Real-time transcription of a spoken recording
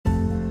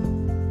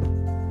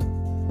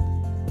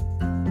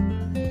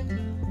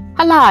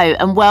Hello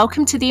and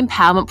welcome to the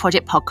Empowerment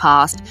Project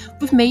podcast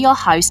with me, your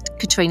host,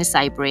 Katrina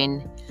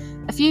Sabrin.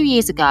 A few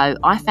years ago,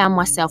 I found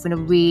myself in a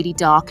really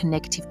dark and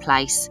negative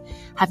place,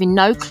 having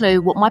no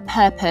clue what my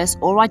purpose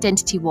or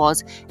identity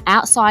was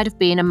outside of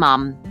being a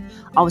mum.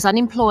 I was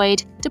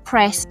unemployed,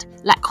 depressed,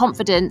 lacked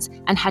confidence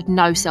and had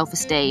no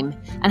self-esteem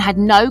and had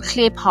no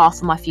clear path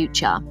for my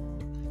future.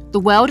 The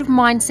world of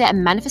mindset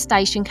and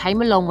manifestation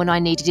came along when I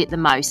needed it the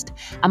most,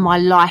 and my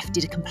life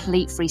did a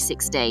complete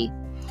 360.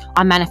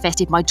 I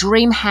manifested my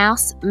dream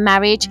house,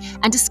 marriage,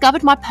 and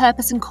discovered my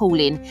purpose and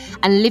calling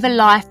and live a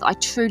life that I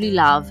truly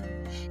love.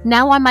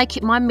 Now I make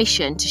it my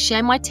mission to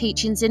share my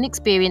teachings and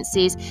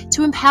experiences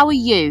to empower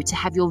you to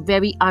have your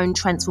very own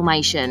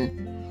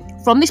transformation.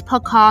 From this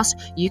podcast,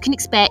 you can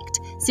expect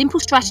simple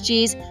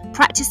strategies,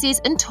 practices,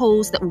 and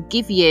tools that will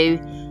give you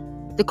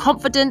the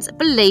confidence,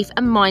 belief,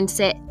 and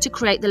mindset to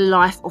create the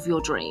life of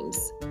your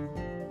dreams.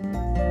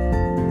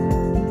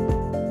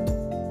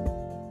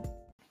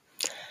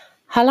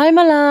 Hello,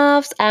 my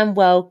loves, and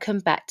welcome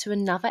back to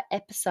another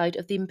episode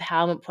of the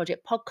Empowerment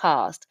Project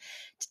podcast.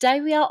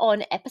 Today we are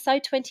on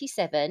episode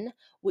 27,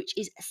 which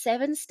is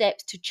 7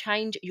 steps to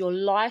change your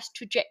life's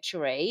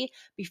trajectory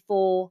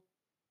before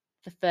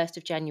the 1st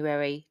of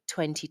January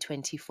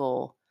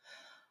 2024.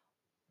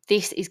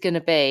 This is going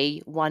to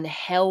be one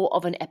hell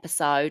of an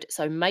episode,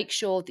 so make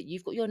sure that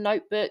you've got your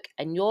notebook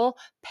and your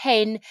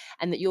pen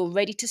and that you're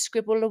ready to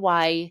scribble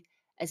away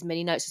as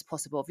many notes as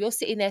possible. If you're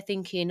sitting there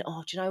thinking,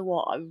 oh, do you know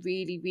what? I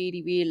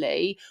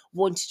really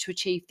wanted to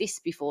achieve this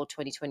before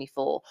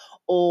 2024,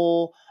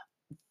 or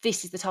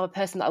this is the type of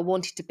person that I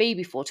wanted to be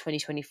before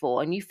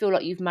 2024, and you feel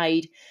like you've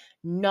made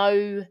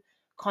no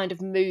kind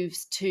of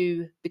moves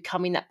to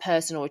becoming that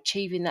person or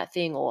achieving that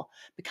thing or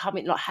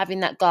becoming like having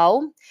that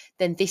goal,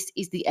 then this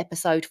is the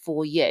episode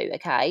for you.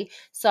 Okay.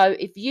 So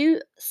if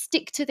you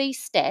stick to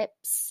these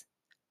steps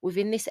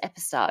within this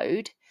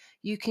episode,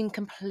 you can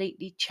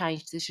completely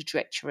change the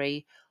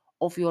trajectory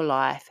of your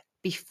life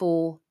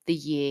before the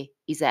year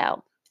is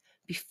out.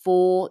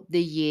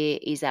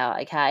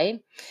 Okay?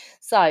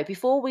 So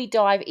before we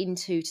dive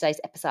into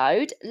today's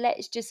episode,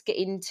 let's just get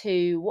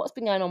into what's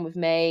been going on with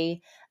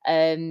me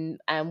and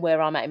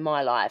where I'm at in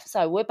my life.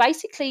 So we're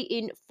basically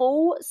in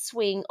full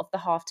swing of the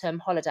half-term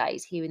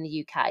holidays here in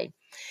the UK.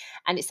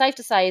 And it's safe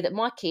to say that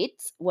my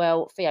kids,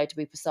 well, Theo to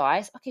be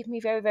precise, are keeping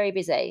me very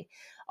busy.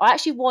 I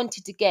actually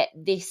wanted to get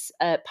this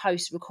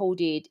post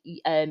recorded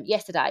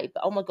yesterday,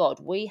 but oh my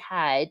God, we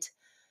had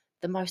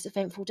the most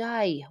eventful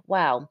day.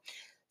 Wow.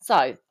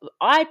 So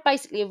I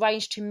basically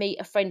arranged to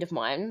meet a friend of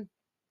mine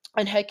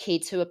and her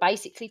kids, who are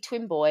basically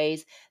twin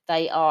boys.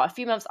 They are a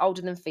few months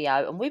older than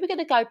Theo, and we were going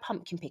to go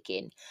pumpkin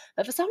picking.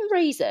 But for some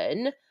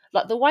reason,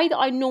 like the way that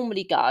I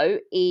normally go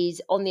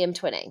is on the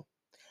M20.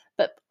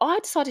 But I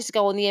decided to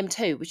go on the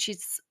M2, which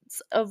is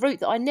a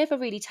route that I never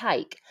really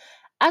take.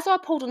 As I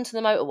pulled onto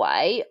the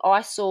motorway,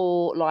 I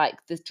saw like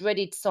the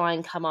dreaded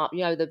sign come up,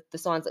 you know, the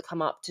signs that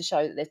come up to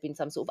show that there's been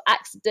some sort of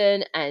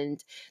accident,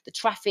 and the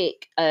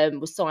traffic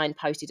was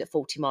signposted at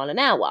 40 mile an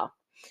hour.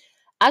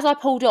 As I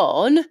pulled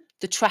on,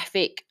 the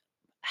traffic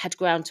had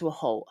ground to a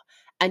halt.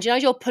 And you know,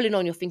 you're pulling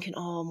on, you're thinking,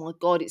 oh my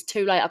God, it's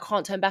too late. I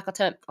can't turn back.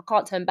 I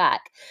can't turn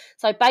back.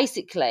 So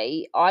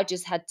basically, I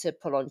just had to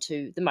pull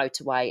onto the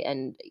motorway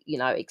and, you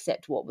know,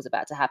 accept what was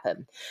about to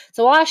happen.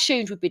 So I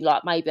assumed we'd been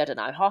like, maybe, I don't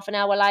know, half an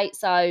hour late.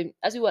 So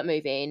as we weren't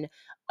moving,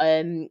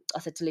 I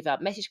said to Liv,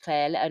 message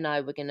Claire, let her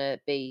know we're going to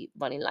be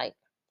running late.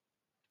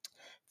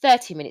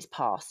 30 minutes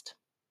passed.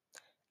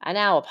 An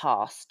hour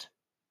passed.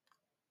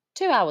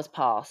 2 hours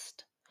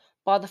passed.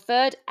 By the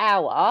 3rd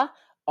hour,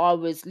 I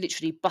was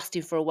literally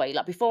busting for a wee.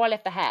 Like before I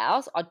left the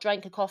house, I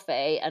drank a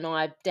coffee and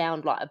I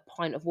downed like a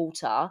pint of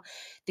water.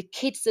 The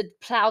kids had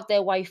ploughed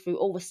their way through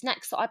all the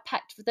snacks that I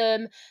packed for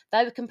them.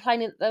 They were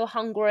complaining that they were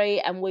hungry,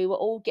 and we were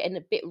all getting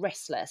a bit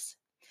restless.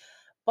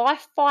 By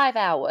 5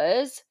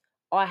 hours,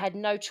 I had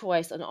no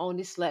choice, and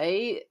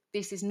honestly,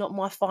 this is not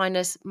my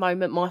finest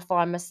moment, my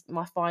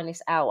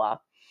finest hour.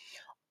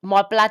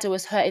 My bladder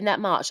was hurting that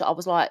much that I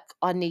was like,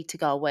 I need to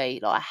go away.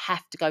 Like, I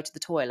have to go to the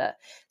toilet.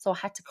 So I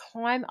had to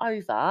climb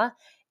over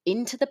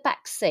into the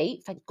back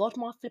seat. Thank God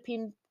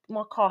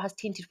my car has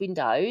tinted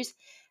windows,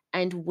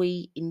 and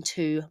wee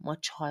into my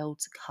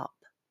child's cup.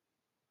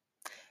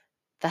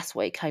 That's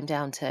what it came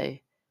down to.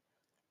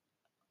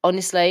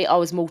 Honestly, I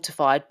was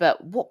mortified,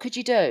 but what could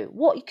you do?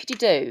 What could you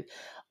do?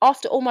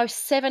 After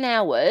almost 7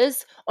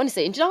 hours,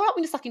 honestly, and do you know what,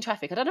 when you're stuck in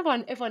traffic, I don't know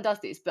if everyone does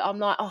this, but I'm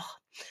like, oh,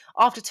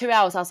 after 2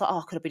 hours, I was like, oh,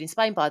 I could have been in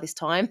Spain by this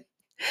time.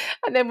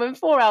 And then when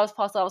 4 hours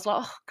passed, I was like,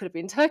 oh, I could have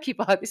been in Turkey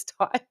by this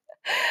time.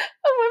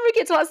 And when we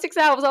get to like 6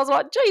 hours, I was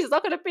like, Jesus,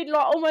 I could have been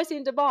like almost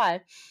in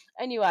Dubai.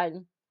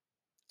 Anyway,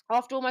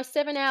 after almost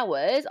 7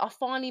 hours, I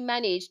finally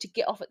managed to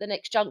get off at the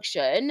next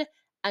junction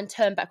and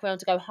turn back around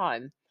to go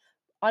home.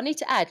 I need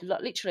to add,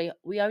 like, literally,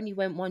 we only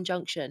went one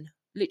junction,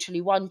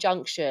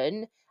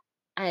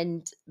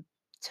 and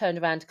turned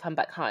around to come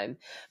back home.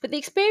 But the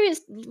experience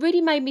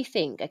really made me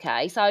think,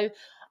 okay, so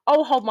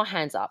I'll hold my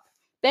hands up.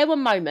 There were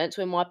moments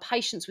when my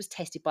patience was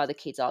tested by the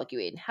kids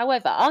arguing.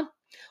 However,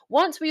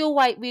 once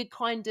we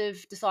kind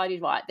of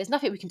decided, right, there's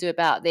nothing we can do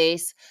about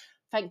this.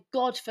 Thank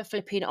God for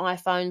flipping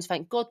iPhones.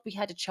 Thank God we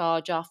had a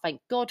charger.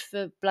 Thank God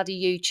for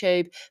bloody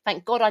YouTube.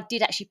 Thank God I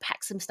did actually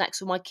pack some snacks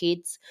for my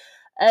kids.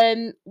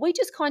 We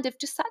just kind of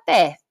just sat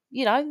there.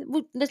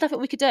 There's nothing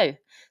we could do.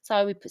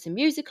 So we put some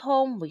music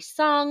on, we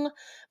sung.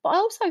 But I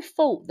also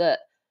thought that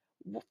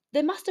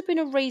there must have been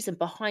a reason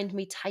behind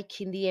me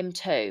taking the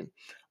M2.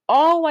 I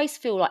always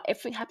feel like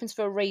everything happens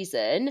for a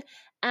reason.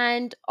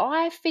 And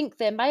I think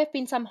there may have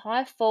been some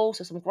higher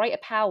force or some greater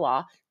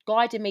power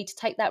guiding me to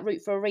take that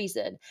route for a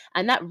reason.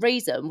 And that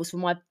reason was for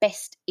my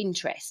best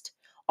interest.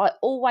 I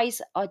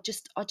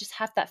just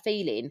have that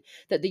feeling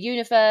that the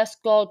universe,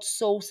 God,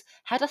 source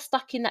had us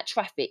stuck in that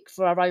traffic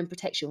for our own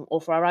protection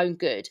or for our own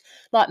good.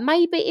 Like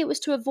maybe it was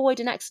to avoid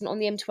an accident on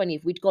the M20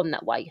 if we'd gone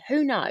that way.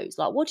 Who knows?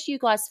 Like, what do you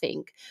guys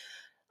think?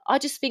 I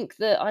just think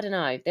that, I don't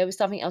know, there was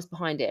something else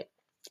behind it.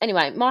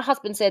 Anyway, my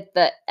husband said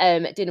that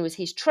dinner was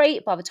his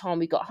treat by the time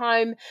we got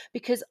home,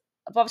 because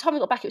by the time we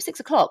got back, it was 6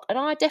 o'clock, and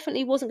I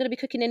definitely wasn't going to be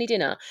cooking any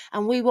dinner,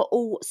 and we were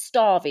all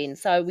starving.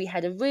 So we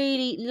had a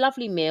really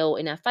lovely meal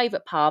in our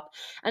favourite pub,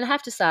 and I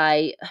have to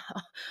say,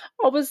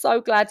 I was so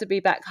glad to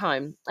be back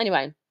home.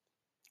 Anyway,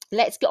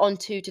 let's get on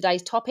to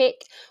today's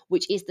topic,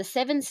 which is the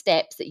 7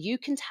 steps that you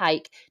can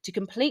take to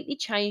completely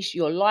change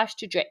your life's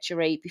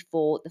trajectory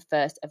before the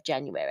 1st of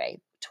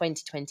January.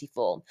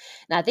 2024.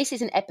 Now, this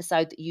is an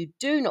episode that you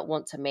do not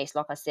want to miss.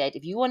 Like I said,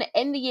 if you want to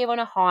end the year on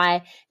a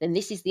high, then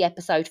this is the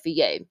episode for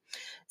you.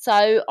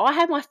 So, I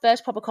had my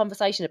first proper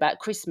conversation about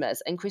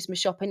Christmas and Christmas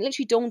shopping. It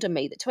literally dawned on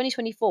me that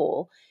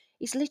 2024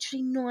 is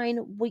literally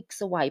 9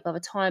 weeks away by the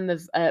time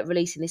of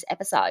releasing this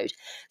episode.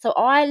 So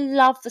I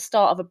love the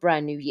start of a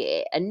brand new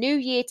year. A new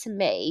year to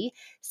me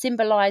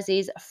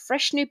symbolizes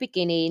fresh new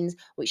beginnings,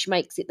 which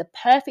makes it the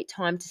perfect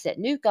time to set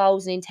new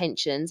goals and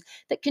intentions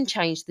that can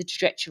change the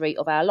trajectory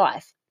of our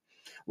life.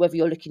 Whether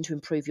you're looking to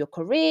improve your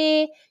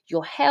career,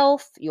 your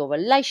health, your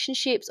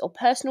relationships, or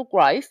personal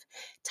growth,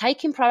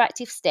 taking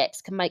proactive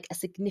steps can make a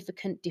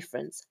significant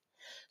difference.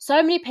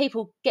 So many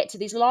people get to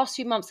these last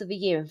few months of the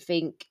year and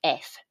think,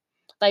 F.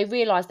 They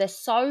realise they're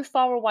so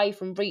far away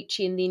from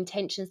reaching the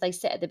intentions they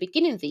set at the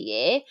beginning of the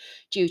year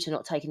due to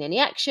not taking any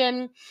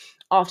action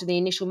after the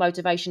initial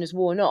motivation has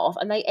worn off,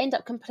 and they end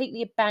up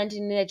completely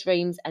abandoning their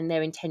dreams and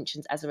their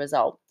intentions as a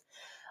result.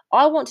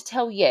 I want to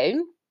tell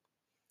you,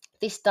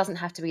 this doesn't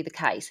have to be the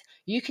case.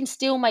 You can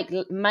still make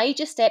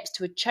major steps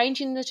to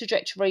changing the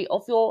trajectory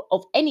of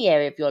any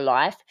area of your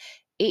life.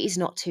 It is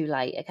not too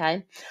late,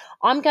 okay?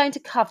 I'm going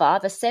to cover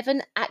the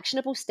 7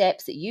 actionable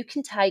steps that you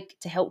can take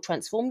to help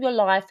transform your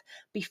life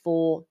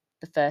before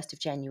the 1st of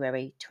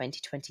January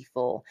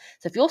 2024.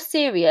 So if you're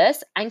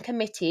serious and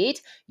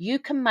committed, you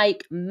can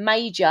make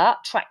major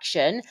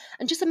traction.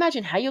 And just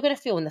imagine how you're going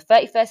to feel on the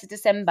 31st of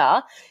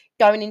December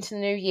going into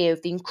the new year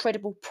with the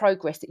incredible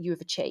progress that you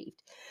have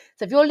achieved.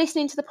 So if you're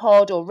listening to the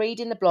pod or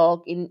reading the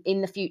blog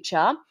in the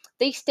future,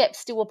 these steps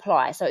still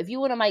apply. So if you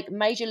want to make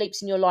major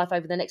leaps in your life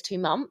over the next 2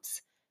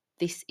 months,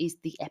 this is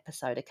the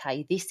episode,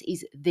 okay? This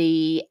is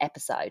the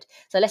episode.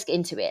 So let's get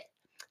into it.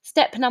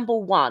 Step number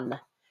 1,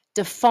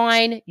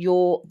 define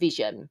your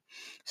vision.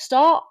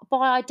 Start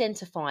by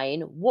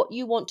identifying what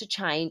you want to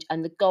change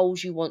and the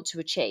goals you want to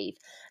achieve.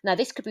 Now,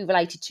 this could be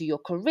related to your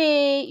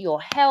career,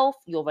 your health,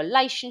 your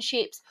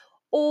relationships,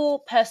 or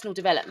personal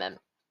development.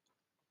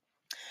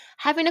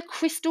 Having a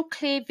crystal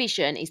clear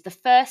vision is the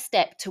first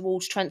step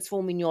towards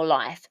transforming your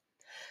life.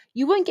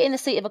 You won't get in the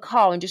seat of a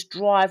car and just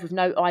drive with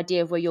no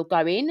idea of where you're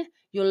going.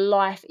 Your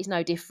life is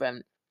no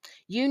different.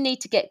 You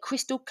need to get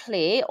crystal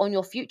clear on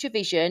your future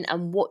vision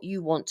and what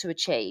you want to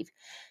achieve.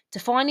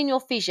 Defining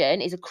your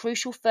vision is a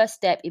crucial first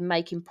step in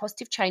making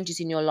positive changes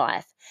in your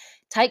life.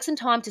 Take some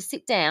time to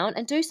sit down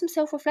and do some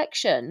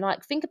self-reflection.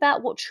 Like, think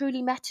about what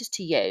truly matters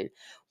to you.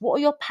 What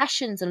are your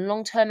passions and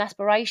long-term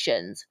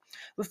aspirations?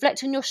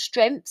 Reflect on your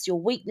strengths, your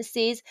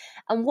weaknesses,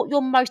 and what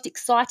you're most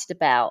excited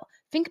about.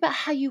 Think about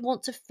how you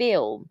want to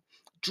feel.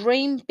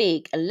 Dream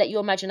big and let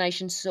your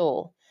imagination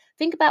soar.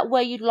 Think about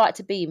where you'd like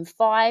to be in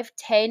 5,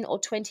 10, or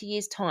 20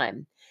 years'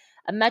 time.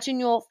 Imagine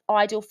your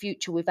ideal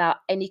future without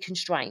any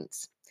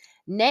constraints.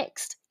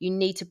 Next, you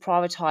need to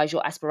prioritize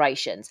your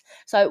aspirations.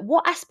 So,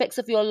 what aspects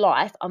of your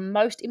life are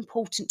most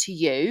important to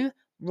you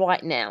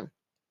right now?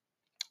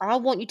 I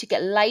want you to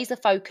get laser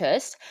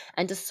focused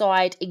and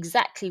decide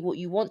exactly what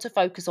you want to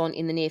focus on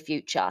in the near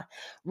future.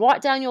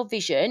 Write down your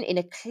vision in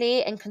a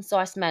clear and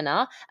concise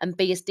manner and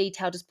be as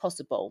detailed as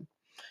possible.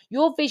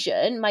 Your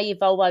vision may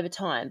evolve over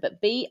time,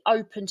 but be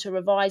open to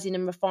revising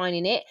and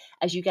refining it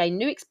as you gain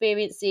new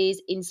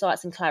experiences,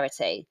 insights, and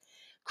clarity.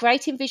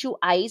 Creating visual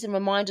aids and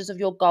reminders of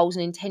your goals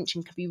and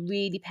intention can be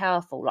really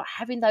powerful. Like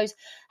having those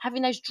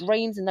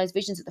dreams and those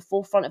visions at the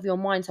forefront of your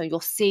mind, so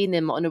you're seeing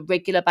them on a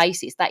regular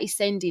basis. That is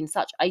sending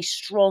such a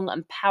strong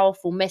and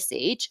powerful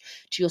message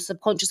to your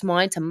subconscious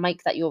mind to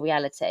make that your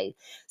reality.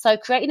 So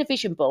creating a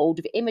vision board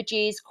with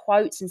images,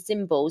 quotes, and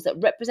symbols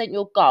that represent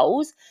your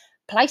goals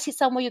Place it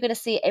somewhere you're going to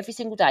see it every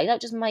single day.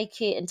 Don't just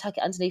make it and tuck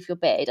it underneath your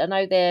bed. I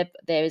know there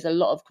is a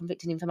lot of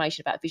conflicting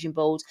information about vision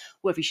boards,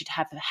 whether you should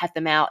have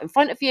them out in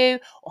front of you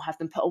or have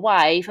them put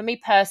away. For me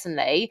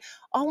personally,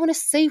 I want to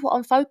see what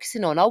I'm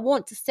focusing on. I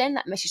want to send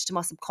that message to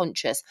my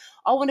subconscious.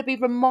 I want to be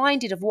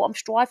reminded of what I'm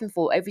striving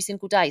for every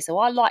single day. So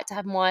I like to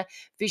have my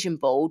vision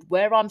board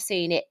where I'm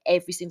seeing it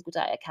every single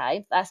day.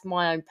 Okay, that's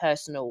my own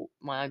personal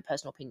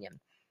opinion.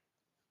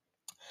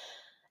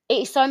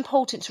 It is so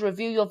important to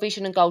review your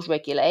vision and goals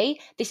regularly.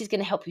 This is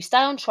going to help you stay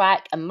on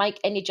track and make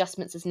any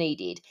adjustments as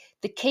needed.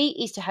 The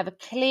key is to have a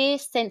clear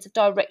sense of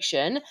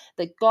direction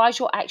that guides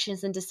your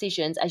actions and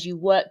decisions as you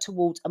work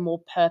towards a more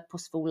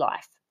purposeful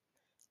life.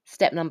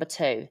 Step number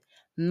 2,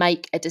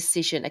 make a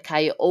decision.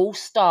 Okay, it all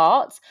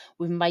starts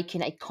with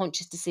making a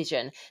conscious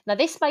decision. Now,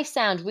 this may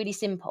sound really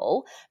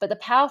simple, but the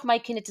power of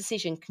making a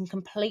decision can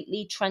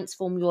completely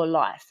transform your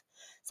life.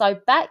 So,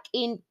 back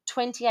in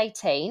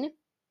 2018,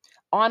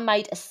 I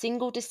made a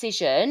single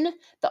decision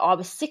that I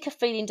was sick of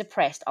feeling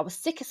depressed. I was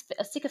sick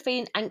of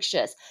feeling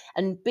anxious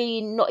and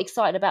being not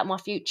excited about my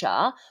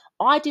future.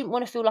 I didn't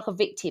want to feel like a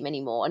victim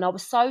anymore. And I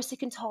was so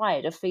sick and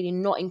tired of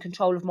feeling not in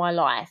control of my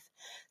life.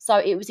 So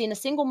it was in a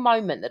single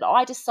moment that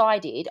I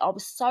decided I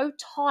was so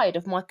tired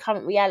of my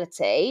current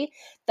reality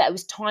that it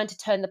was time to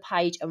turn the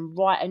page and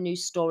write a new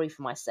story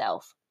for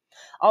myself.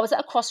 I was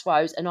at a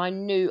crossroads and I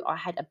knew I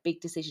had a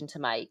big decision to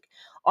make.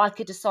 I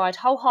could decide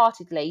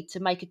wholeheartedly to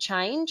make a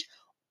change,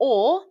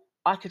 or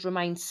I could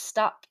remain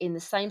stuck in the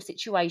same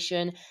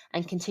situation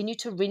and continue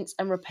to rinse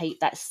and repeat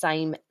that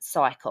same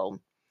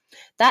cycle.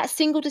 That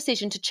single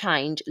decision to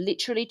change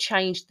literally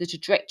changed the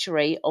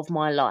trajectory of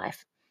my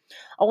life.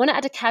 I want to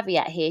add a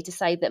caveat here to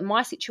say that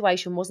my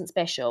situation wasn't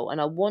special,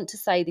 and I want to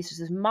say this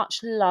with as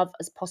much love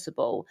as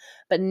possible,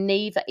 but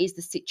neither is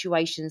the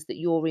situations that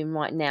you're in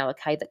right now,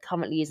 okay, that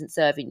currently isn't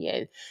serving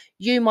you.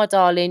 You, my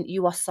darling,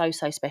 you are so,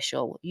 so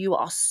special. You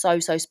are so,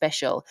 so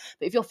special.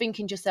 But if you're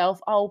thinking to yourself,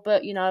 oh,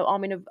 but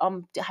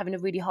I'm having a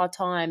really hard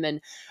time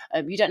and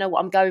you don't know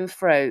what I'm going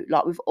through,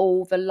 like with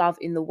all the love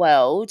in the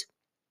world,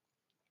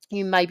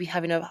 you may be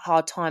having a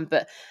hard time,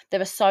 but there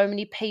are so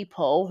many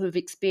people who've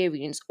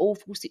experienced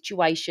awful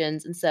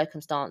situations and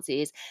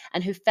circumstances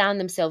and who found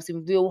themselves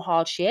in real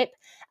hardship,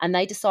 and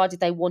they decided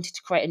they wanted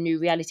to create a new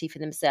reality for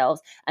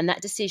themselves, and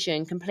that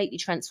decision completely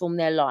transformed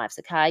their lives.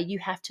 Okay, you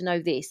have to know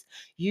this: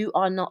 you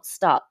are not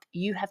stuck,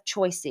 you have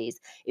choices.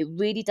 It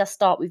really does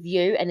start with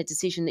you and a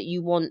decision that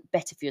you want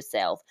better for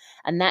yourself,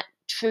 and that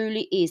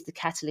truly is the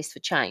catalyst for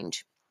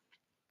change.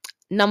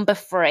 Number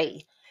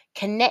 3,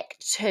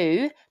 connect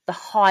to the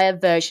higher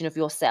version of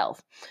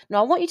yourself. Now,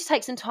 I want you to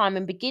take some time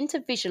and begin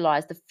to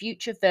visualize the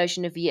future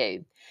version of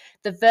you,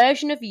 the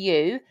version of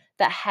you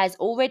that has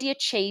already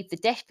achieved the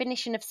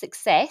definition of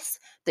success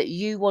that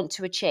you want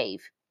to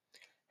achieve.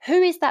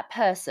 Who is that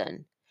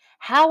person?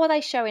 How are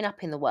they showing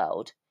up in the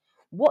world?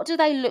 What do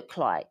they look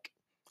like?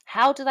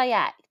 How do they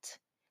act?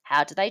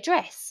 How do they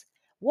dress?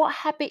 What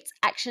habits,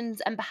 actions,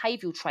 and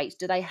behavioral traits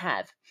do they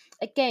have?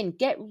 Again,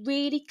 get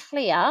really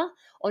clear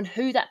on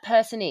who that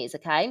person is,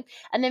 okay?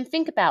 And then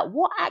think about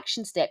what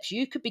action steps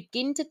you could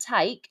begin to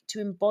take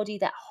to embody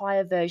that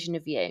higher version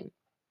of you.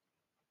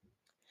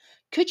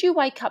 Could you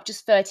wake up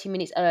just 30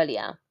 minutes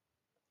earlier?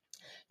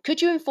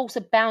 Could you enforce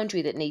a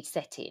boundary that needs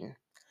setting?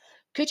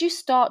 Could you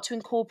start to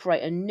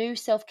incorporate a new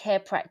self care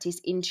practice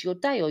into your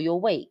day or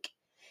your week?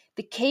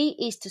 The key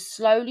is to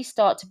slowly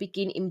start to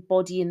begin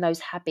embodying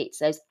those habits,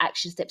 those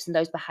action steps, and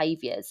those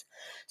behaviors.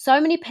 So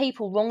many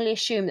people wrongly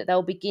assume that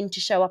they'll begin to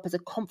show up as a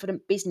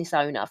confident business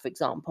owner, for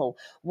example,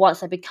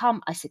 once they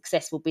become a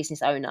successful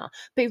business owner.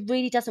 But it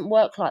really doesn't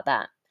work like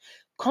that.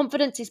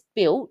 Confidence is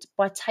built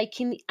by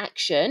taking the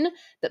action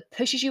that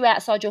pushes you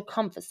outside your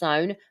comfort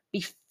zone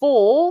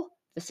before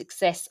the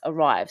success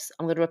arrives.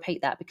 I'm going to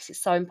repeat that because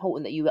it's so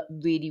important that you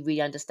really,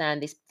 really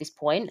understand this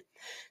point.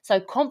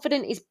 So,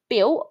 confidence is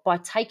built by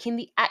taking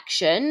the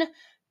action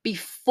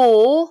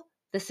before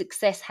the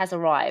success has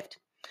arrived.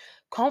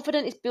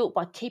 Confidence is built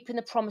by keeping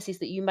the promises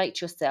that you make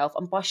to yourself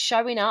and by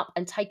showing up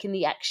and taking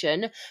the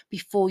action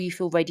before you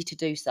feel ready to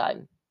do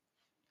so.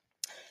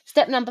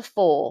 Step number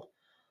 4,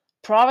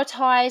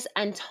 prioritize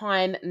and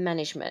time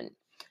management.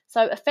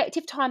 So,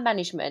 effective time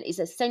management is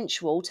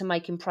essential to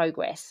making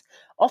progress.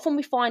 Often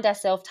we find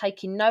ourselves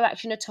taking no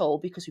action at all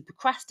because we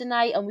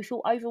procrastinate and we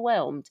feel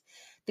overwhelmed.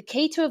 The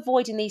key to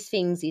avoiding these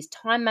things is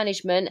time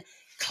management,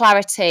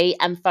 clarity,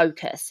 and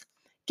focus.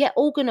 Get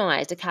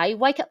organized, okay?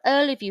 Wake up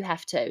early if you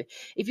have to.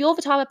 If you're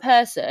the type of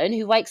person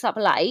who wakes up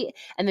late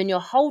and then your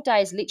whole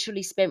day is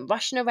literally spent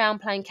rushing around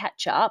playing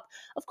catch up,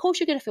 of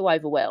course you're going to feel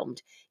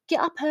overwhelmed. Get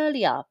up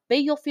earlier, be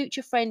your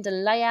future friend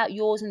and lay out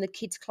yours and the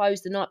kids'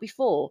 clothes the night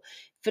before.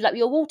 Fill up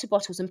your water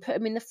bottles and put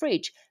them in the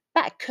fridge.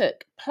 Back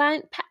cook,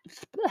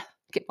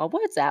 get my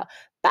words out.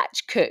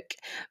 Batch cook.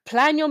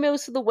 Plan your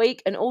meals for the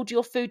week and order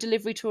your food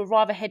delivery to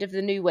arrive ahead of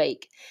the new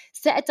week.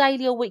 Set a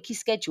daily or weekly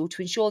schedule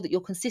to ensure that you're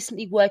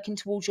consistently working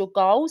towards your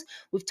goals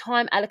with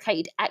time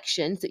allocated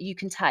actions that you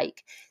can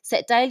take.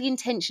 Set daily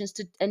intentions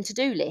and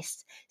to-do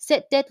lists.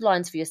 Set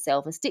deadlines for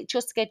yourself and stick to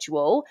your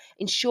schedule,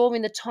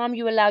 ensuring the time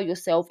you allow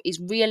yourself is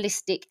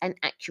realistic and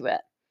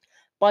accurate.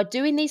 By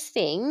doing these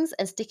things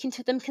and sticking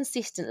to them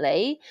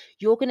consistently,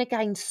 you're going to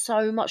gain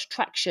so much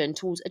traction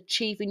towards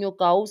achieving your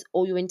goals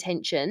or your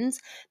intentions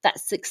that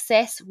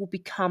success will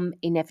become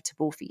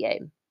inevitable for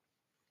you.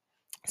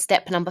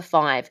 Step number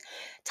 5,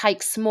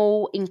 take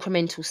small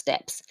incremental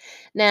steps.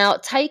 Now,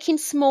 taking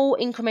small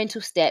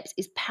incremental steps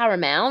is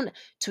paramount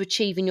to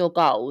achieving your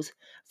goals.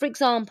 For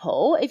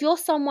example, if you're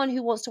someone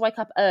who wants to wake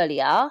up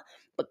earlier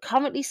but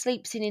currently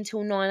sleeps in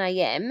until 9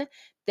 a.m.,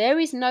 there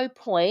is no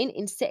point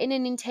in setting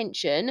an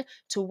intention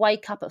to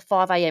wake up at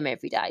 5 a.m.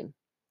 every day.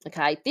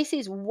 Okay, this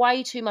is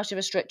way too much of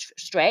a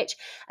stretch,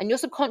 and your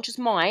subconscious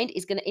mind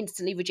is going to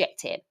instantly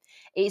reject it.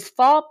 It is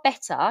far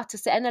better to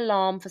set an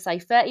alarm for, say,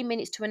 30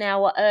 minutes to an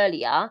hour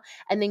earlier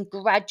and then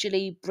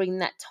gradually bring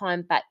that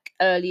time back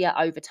earlier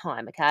over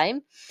time, okay?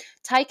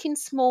 Taking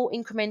small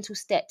incremental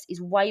steps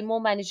is way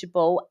more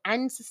manageable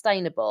and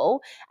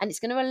sustainable, and it's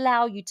going to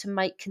allow you to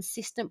make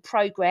consistent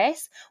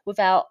progress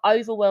without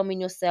overwhelming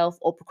yourself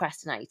or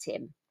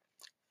procrastinating.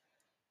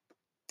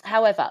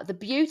 However, the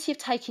beauty of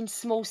taking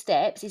small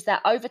steps is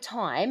that over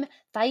time,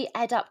 they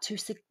add up to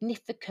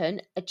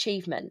significant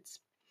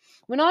achievements.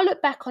 When I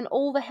look back on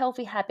all the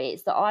healthy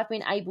habits that I've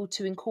been able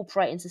to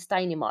incorporate and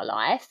sustain in my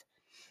life,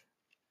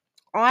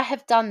 I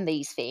have done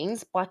these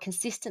things by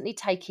consistently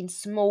taking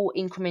small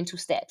incremental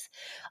steps.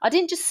 I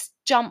didn't just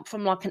jump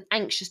from like an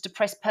anxious,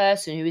 depressed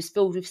person who is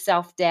filled with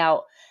self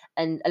doubt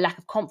and a lack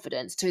of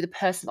confidence to the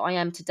person that I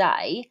am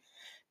today.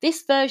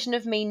 This version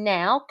of me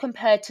now,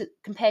 compared to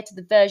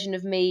the version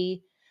of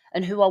me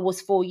and who I was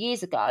 4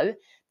 years ago,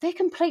 they're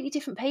completely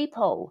different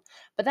people.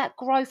 But that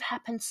growth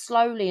happened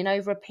slowly and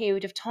over a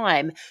period of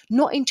time,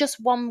 not in just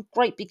one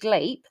great big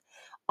leap.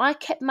 I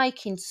kept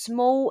making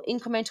small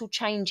incremental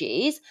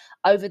changes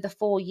over the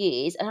 4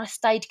 years and I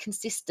stayed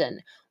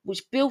consistent,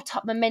 which built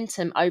up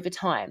momentum over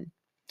time.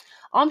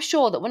 I'm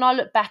sure that when I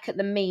look back at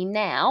the me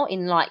now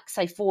in like,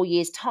 say, 4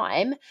 years'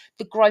 time,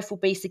 the growth will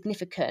be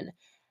significant.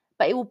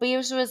 But it will be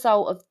as a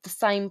result of the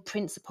same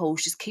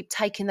principles. Just keep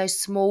taking those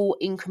small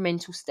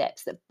incremental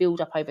steps that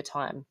build up over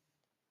time.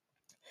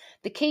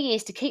 The key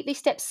is to keep these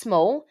steps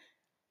small.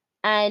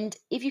 And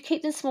if you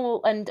keep them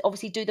small and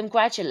obviously do them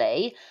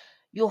gradually,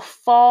 you're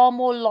far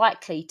more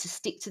likely to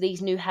stick to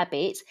these new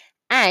habits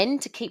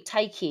and to keep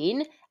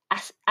taking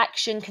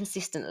action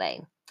consistently.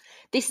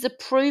 This is a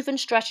proven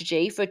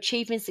strategy for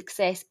achieving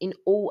success in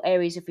all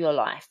areas of your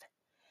life.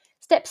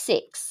 Step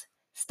 6,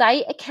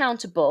 stay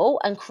accountable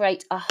and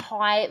create a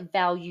high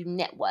value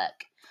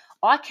network.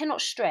 I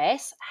cannot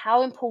stress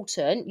how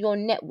important your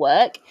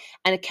network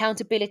and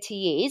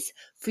accountability is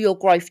for your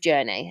growth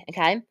journey.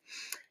 Okay.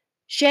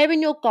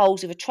 Sharing your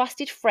goals with a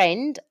trusted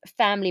friend,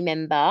 family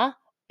member,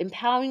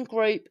 empowering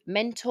group,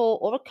 mentor,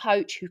 or a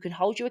coach who can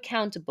hold you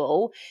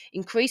accountable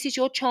increases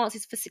your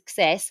chances for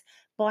success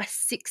by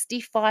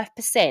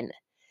 65%.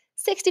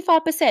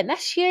 65%,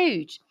 that's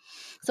huge.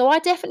 So I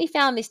definitely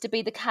found this to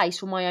be the case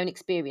from my own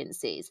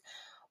experiences.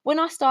 When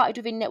I started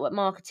within network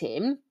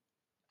marketing,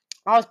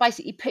 I was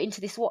basically put into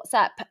this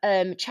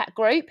WhatsApp chat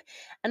group,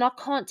 and I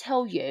can't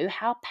tell you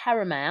how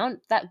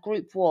paramount that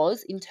group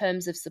was in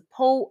terms of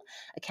support,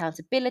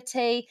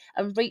 accountability,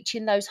 and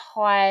reaching those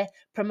high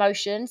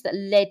promotions that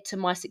led to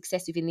my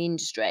success within the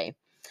industry.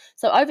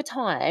 So over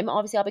time,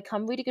 obviously, I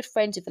become really good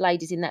friends with the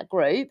ladies in that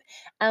group,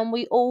 and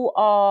we all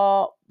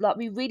are like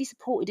we really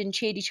supported and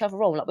cheered each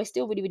other on. Like we're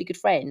still really, really good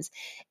friends.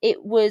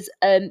 It was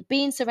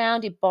being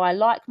surrounded by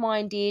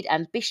like-minded,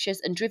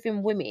 ambitious, and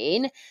driven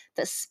women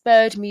that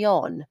spurred me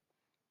on.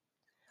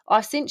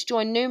 I've since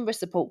joined numerous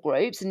support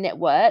groups and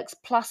networks,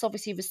 plus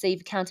obviously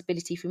received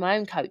accountability through my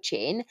own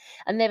coaching.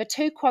 And there are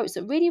two quotes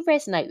that really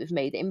resonate with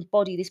me that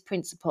embody this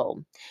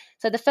principle.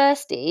 So the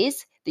first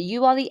is that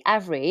you are the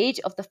average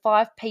of the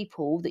 5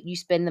 people that you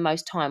spend the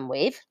most time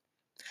with.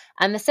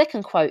 And the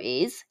second quote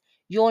is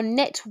your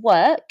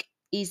network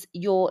is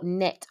your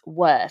net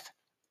worth.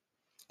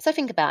 So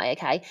think about it,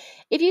 okay?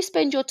 If you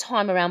spend your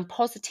time around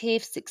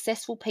positive,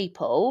 successful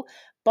people,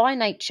 by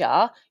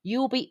nature, you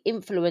will be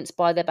influenced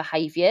by their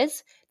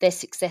behaviors, their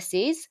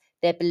successes,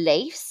 their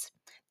beliefs.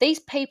 These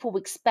people will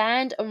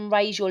expand and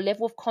raise your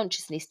level of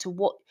consciousness to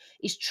what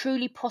is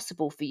truly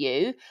possible for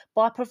you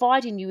by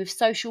providing you with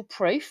social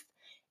proof,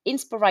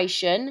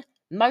 inspiration,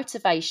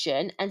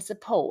 motivation, and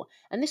support.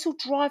 And this will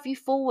drive you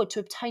forward to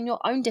obtain your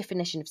own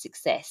definition of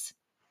success.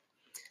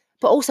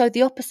 But also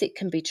the opposite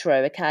can be true,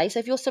 okay? So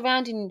if you're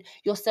surrounding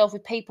yourself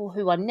with people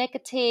who are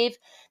negative,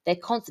 their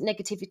constant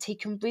negativity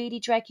can really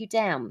drag you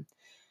down.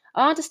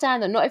 I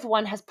understand that not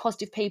everyone has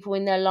positive people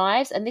in their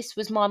lives, and this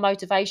was my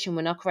motivation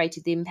when I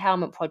created the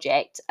Empowerment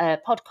Project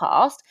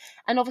podcast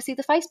and obviously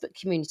the Facebook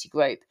community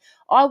group.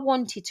 I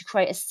wanted to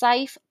create a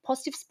safe,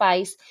 positive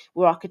space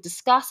where I could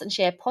discuss and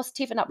share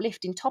positive and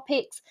uplifting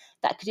topics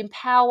that could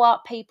empower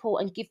people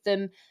and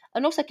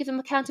also give them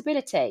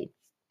accountability.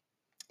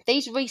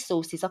 These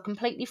resources are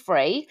completely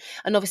free,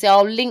 and obviously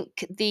I'll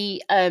link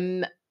the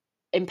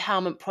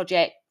Empowerment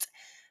Project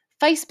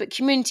Facebook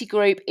community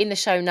group in the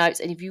show notes.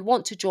 And if you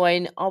want to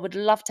join, I would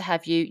love to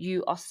have you.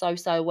 You are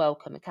so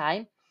welcome.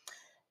 Okay.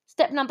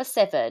 Step number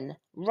 7,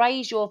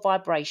 raise your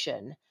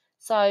vibration.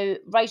 So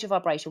raise your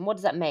vibration. What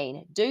does that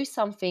mean? Do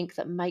something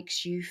that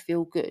makes you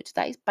feel good.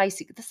 That's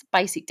a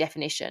basic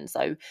definition.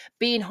 So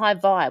being high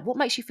vibe, what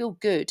makes you feel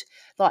good?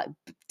 Like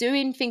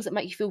doing things that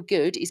make you feel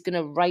good is going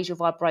to raise your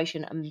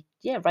vibration and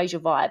raise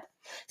your vibe.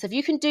 So if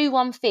you can do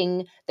one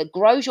thing that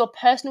grows your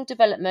personal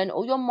development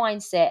or your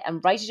mindset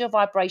and raises your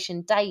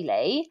vibration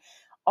daily,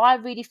 I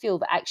really feel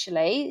that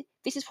actually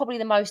this is probably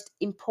the most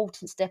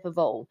important step of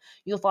all.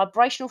 Your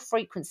vibrational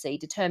frequency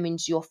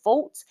determines your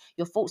thoughts.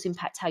 Your thoughts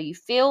impact how you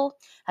feel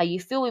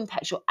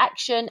impacts your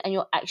action, and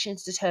your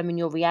actions determine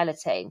your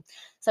reality.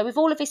 So with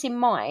all of this in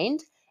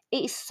mind,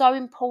 it is so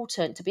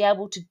important to be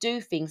able to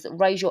do things that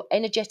raise your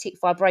energetic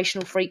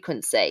vibrational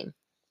frequency.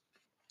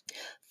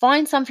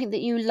 Find something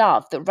that you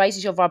love that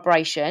raises your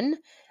vibration,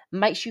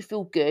 makes you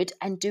feel good,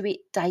 and do it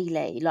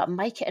daily. Like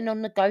make it a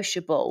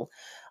non-negotiable.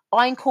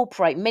 I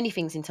incorporate many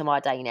things into my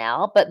day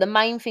now, but the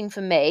main thing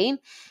for me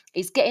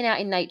is getting out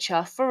in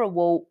nature for a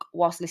walk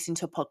whilst listening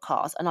to a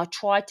podcast. And I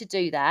try to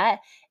do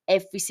that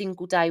every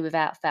single day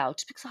without fail,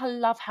 just because I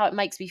love how it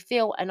makes me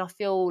feel. And I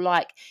feel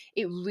like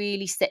it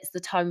really sets the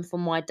tone for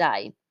my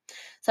day.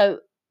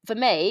 So for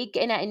me,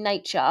 getting out in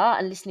nature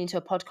and listening to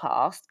a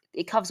podcast,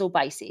 it covers all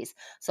bases.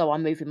 So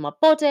I'm moving my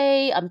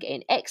body, I'm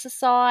getting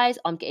exercise,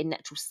 I'm getting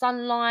natural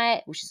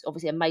sunlight, which is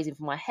obviously amazing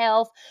for my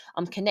health.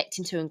 I'm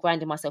connecting to and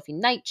grounding myself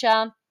in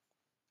nature.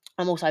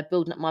 I'm also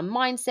building up my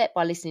mindset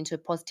by listening to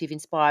positive,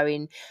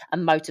 inspiring,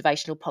 and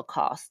motivational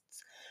podcasts.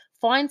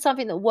 Find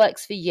something that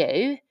works for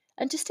you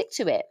and just stick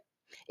to it.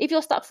 If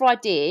you're stuck for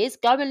ideas,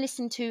 go and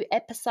listen to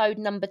episode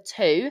number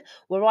 2,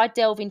 where I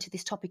delve into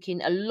this topic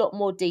in a lot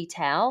more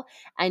detail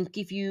and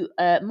give you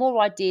more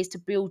ideas to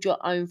build your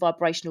own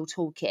vibrational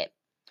toolkit.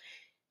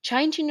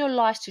 Changing your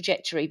life's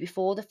trajectory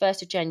before the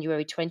 1st of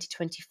January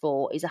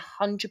 2024 is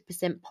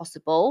 100%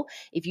 possible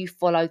if you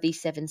follow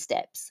these 7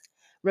 steps.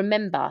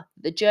 Remember,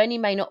 the journey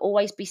may not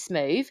always be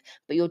smooth,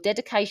 but your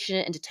dedication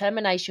and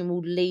determination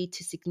will lead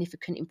to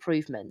significant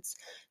improvements.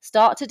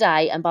 Start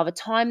today, and by the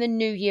time the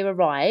new year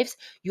arrives,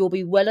 you'll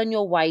be well on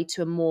your way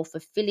to a more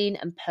fulfilling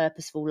and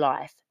purposeful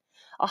life.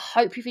 I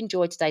hope you've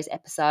enjoyed today's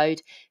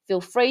episode.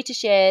 Feel free to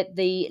share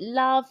the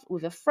love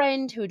with a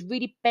friend who would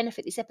really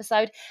benefit this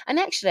episode. And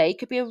actually, it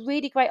could be a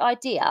really great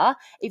idea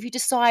if you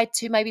decide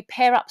to maybe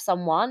pair up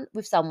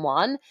with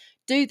someone,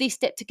 do this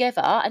step together,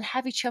 and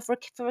have each other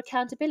for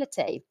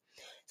accountability.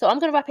 So I'm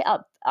going to wrap it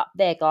up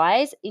there,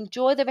 guys.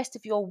 Enjoy the rest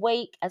of your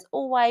week. As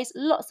always,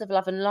 lots of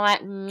love and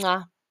light.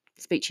 Mwah.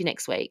 Speak to you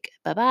next week.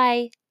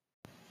 Bye-bye.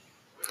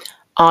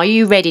 Are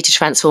you ready to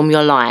transform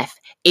your life?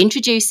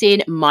 Introducing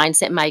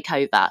Mindset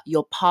Makeover,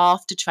 your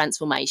path to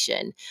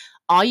transformation.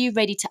 Are you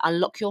ready to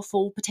unlock your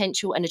full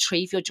potential and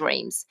achieve your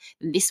dreams?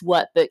 Then this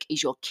workbook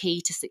is your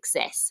key to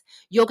success.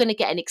 You're going to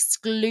get an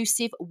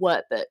exclusive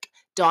workbook.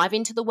 Dive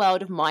into the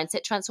world of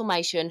mindset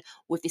transformation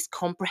with this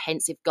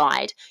comprehensive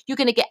guide. You're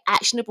going to get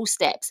actionable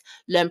steps,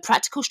 learn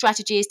practical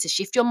strategies to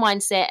shift your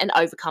mindset and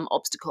overcome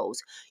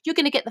obstacles. You're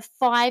going to get the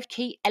 5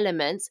 key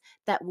elements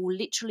that will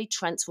literally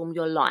transform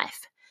your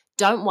life.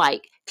 Don't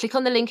wait. Click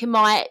on the link in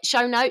my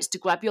show notes to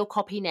grab your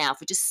copy now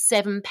for just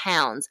 £7.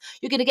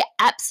 You're going to get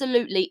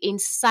absolutely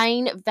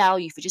insane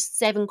value for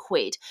just £7.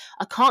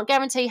 I can't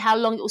guarantee how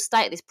long it will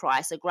stay at this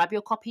price, so grab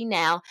your copy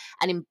now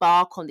and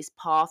embark on this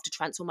path to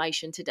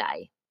transformation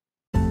today.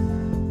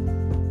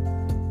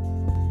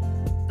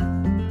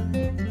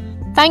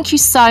 Thank you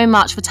so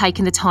much for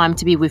taking the time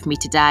to be with me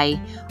today.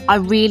 I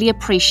really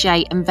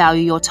appreciate and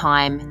value your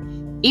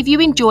time. If you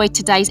enjoyed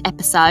today's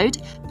episode,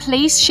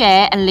 please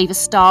share and leave a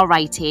star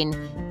rating.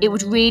 It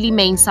would really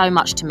mean so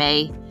much to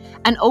me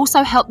and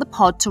also help the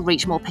pod to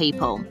reach more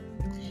people.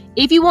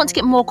 If you want to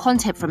get more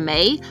content from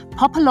me,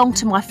 pop along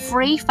to my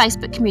free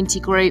Facebook community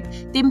group,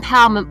 The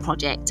Empowerment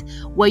Project,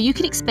 where you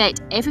can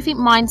expect everything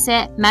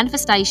mindset,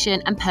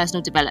 manifestation, and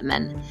personal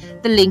development.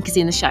 The link is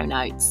in the show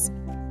notes.